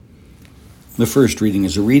The first reading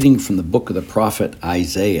is a reading from the book of the prophet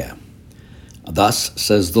Isaiah. Thus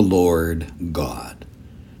says the Lord God,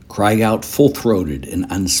 cry out full-throated and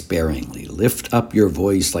unsparingly. Lift up your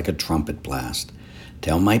voice like a trumpet blast.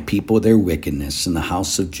 Tell my people their wickedness and the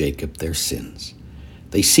house of Jacob their sins.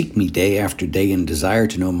 They seek me day after day and desire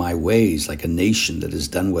to know my ways, like a nation that has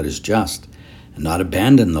done what is just and not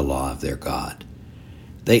abandoned the law of their God.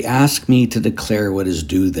 They ask me to declare what is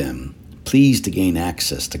due them, pleased to gain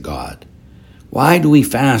access to God. Why do we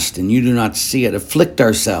fast and you do not see it, afflict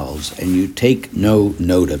ourselves and you take no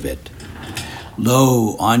note of it?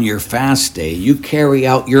 Lo, on your fast day you carry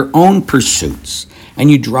out your own pursuits and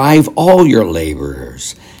you drive all your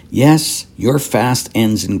laborers. Yes, your fast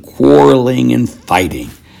ends in quarreling and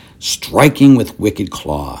fighting, striking with wicked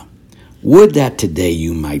claw. Would that today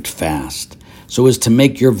you might fast, so as to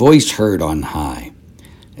make your voice heard on high.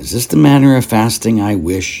 Is this the manner of fasting I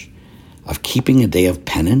wish, of keeping a day of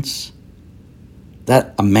penance?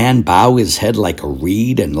 That a man bow his head like a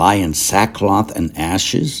reed and lie in sackcloth and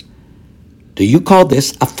ashes? Do you call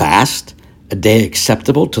this a fast, a day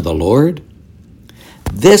acceptable to the Lord?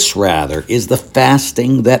 This rather is the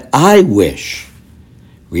fasting that I wish,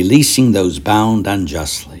 releasing those bound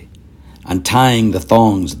unjustly, untying the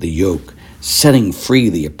thongs of the yoke, setting free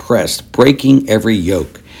the oppressed, breaking every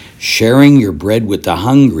yoke, sharing your bread with the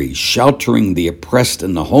hungry, sheltering the oppressed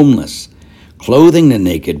and the homeless, clothing the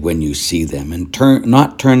naked when you see them, and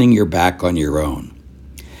not turning your back on your own.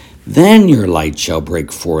 Then your light shall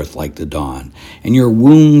break forth like the dawn, and your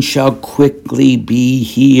wound shall quickly be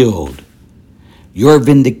healed. Your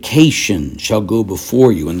vindication shall go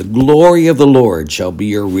before you, and the glory of the Lord shall be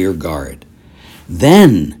your rear guard.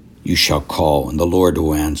 Then you shall call, and the Lord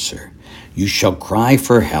will answer. You shall cry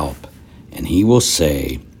for help, and he will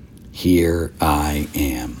say, Here I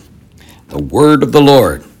am. The word of the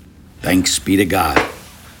Lord. Thanks be to God.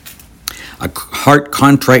 A heart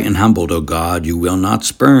contrite and humbled, O God, you will not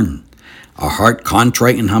spurn. A heart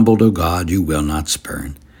contrite and humbled, O God, you will not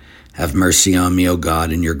spurn. Have mercy on me, O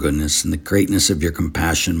God, in your goodness, and the greatness of your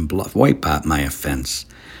compassion. Wipe out my offense.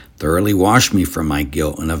 Thoroughly wash me from my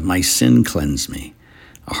guilt, and of my sin cleanse me.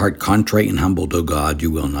 A heart contrite and humbled, O God, you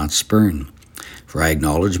will not spurn. For I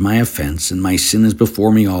acknowledge my offense, and my sin is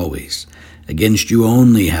before me always. Against you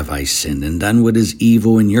only have I sinned, and done what is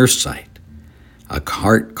evil in your sight. A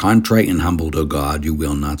heart contrite and humbled, O God, you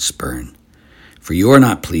will not spurn. For you are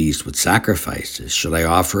not pleased with sacrifices. Should I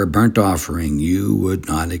offer a burnt offering, you would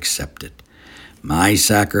not accept it. My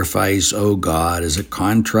sacrifice, O God, is a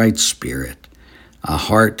contrite spirit. A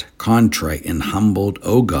heart contrite and humbled,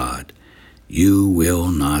 O God, you will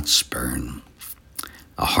not spurn.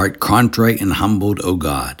 A heart contrite and humbled, O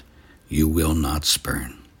God, you will not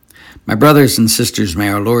spurn. My brothers and sisters, may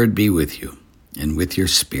our Lord be with you and with your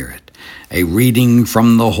spirit. A reading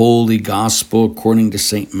from the Holy Gospel according to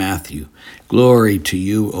St. Matthew. Glory to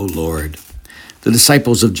you, O Lord. The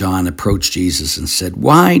disciples of John approached Jesus and said,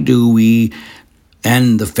 Why do we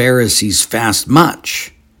and the Pharisees fast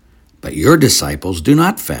much, but your disciples do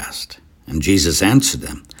not fast? And Jesus answered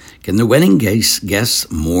them, Can the wedding guests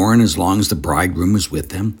mourn as long as the bridegroom is with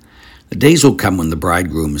them? The days will come when the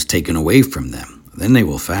bridegroom is taken away from them. Then they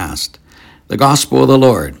will fast. The gospel of the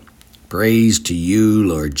Lord. Praise to you,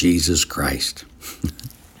 Lord Jesus Christ.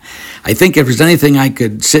 I think if there's anything I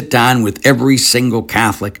could sit down with every single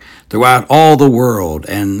Catholic throughout all the world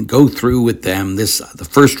and go through with them the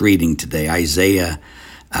first reading today, Isaiah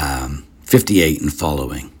 58 and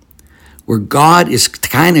following, where God is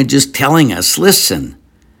kind of just telling us, listen,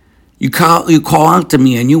 you call out to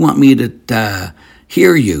me and you want me to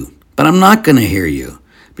hear you, but I'm not going to hear you.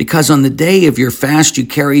 Because on the day of your fast, you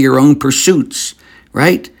carry your own pursuits,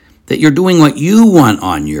 right? That you're doing what you want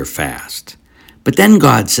on your fast. But then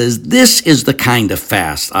God says, this is the kind of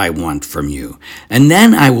fast I want from you. And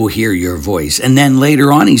then I will hear your voice. And then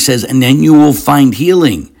later on he says, and then you will find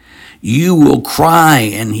healing. You will cry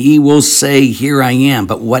and he will say, here I am.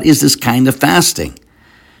 But what is this kind of fasting?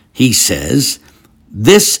 He says,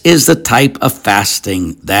 this is the type of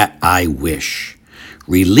fasting that I wish.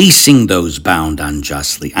 Releasing those bound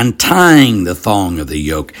unjustly, untying the thong of the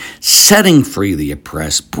yoke, setting free the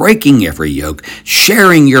oppressed, breaking every yoke,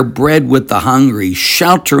 sharing your bread with the hungry,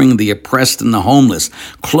 sheltering the oppressed and the homeless,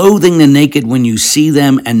 clothing the naked when you see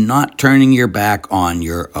them, and not turning your back on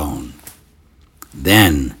your own.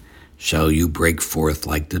 Then shall you break forth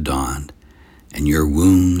like the dawn, and your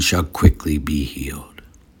wounds shall quickly be healed.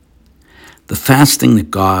 The fasting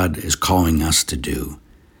that God is calling us to do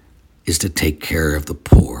is to take care of the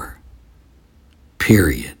poor.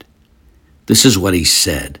 Period. This is what he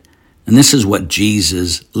said, and this is what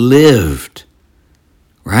Jesus lived,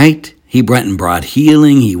 right? He went and brought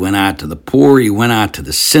healing. He went out to the poor. He went out to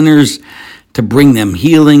the sinners to bring them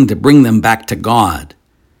healing, to bring them back to God.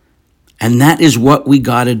 And that is what we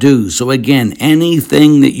got to do. So again,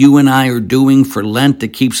 anything that you and I are doing for Lent that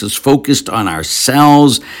keeps us focused on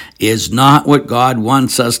ourselves is not what God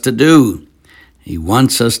wants us to do. He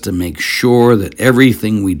wants us to make sure that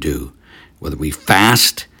everything we do, whether we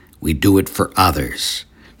fast, we do it for others,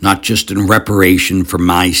 not just in reparation for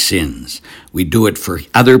my sins. We do it for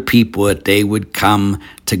other people, that they would come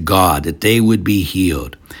to God, that they would be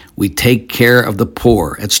healed. We take care of the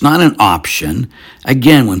poor. It's not an option.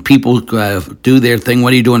 Again, when people do their thing,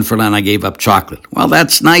 what are you doing for Lent? I gave up chocolate. Well,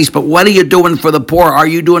 that's nice, but what are you doing for the poor? Are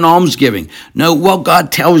you doing almsgiving? No, well,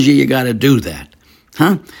 God tells you got to do that.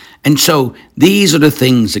 And so these are the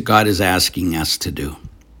things that God is asking us to do.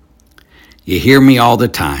 You hear me all the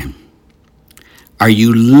time. Are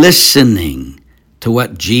you listening to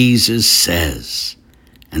what Jesus says?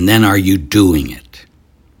 And then are you doing it?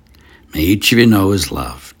 May each of you know his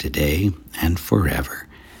love today and forever.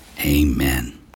 Amen.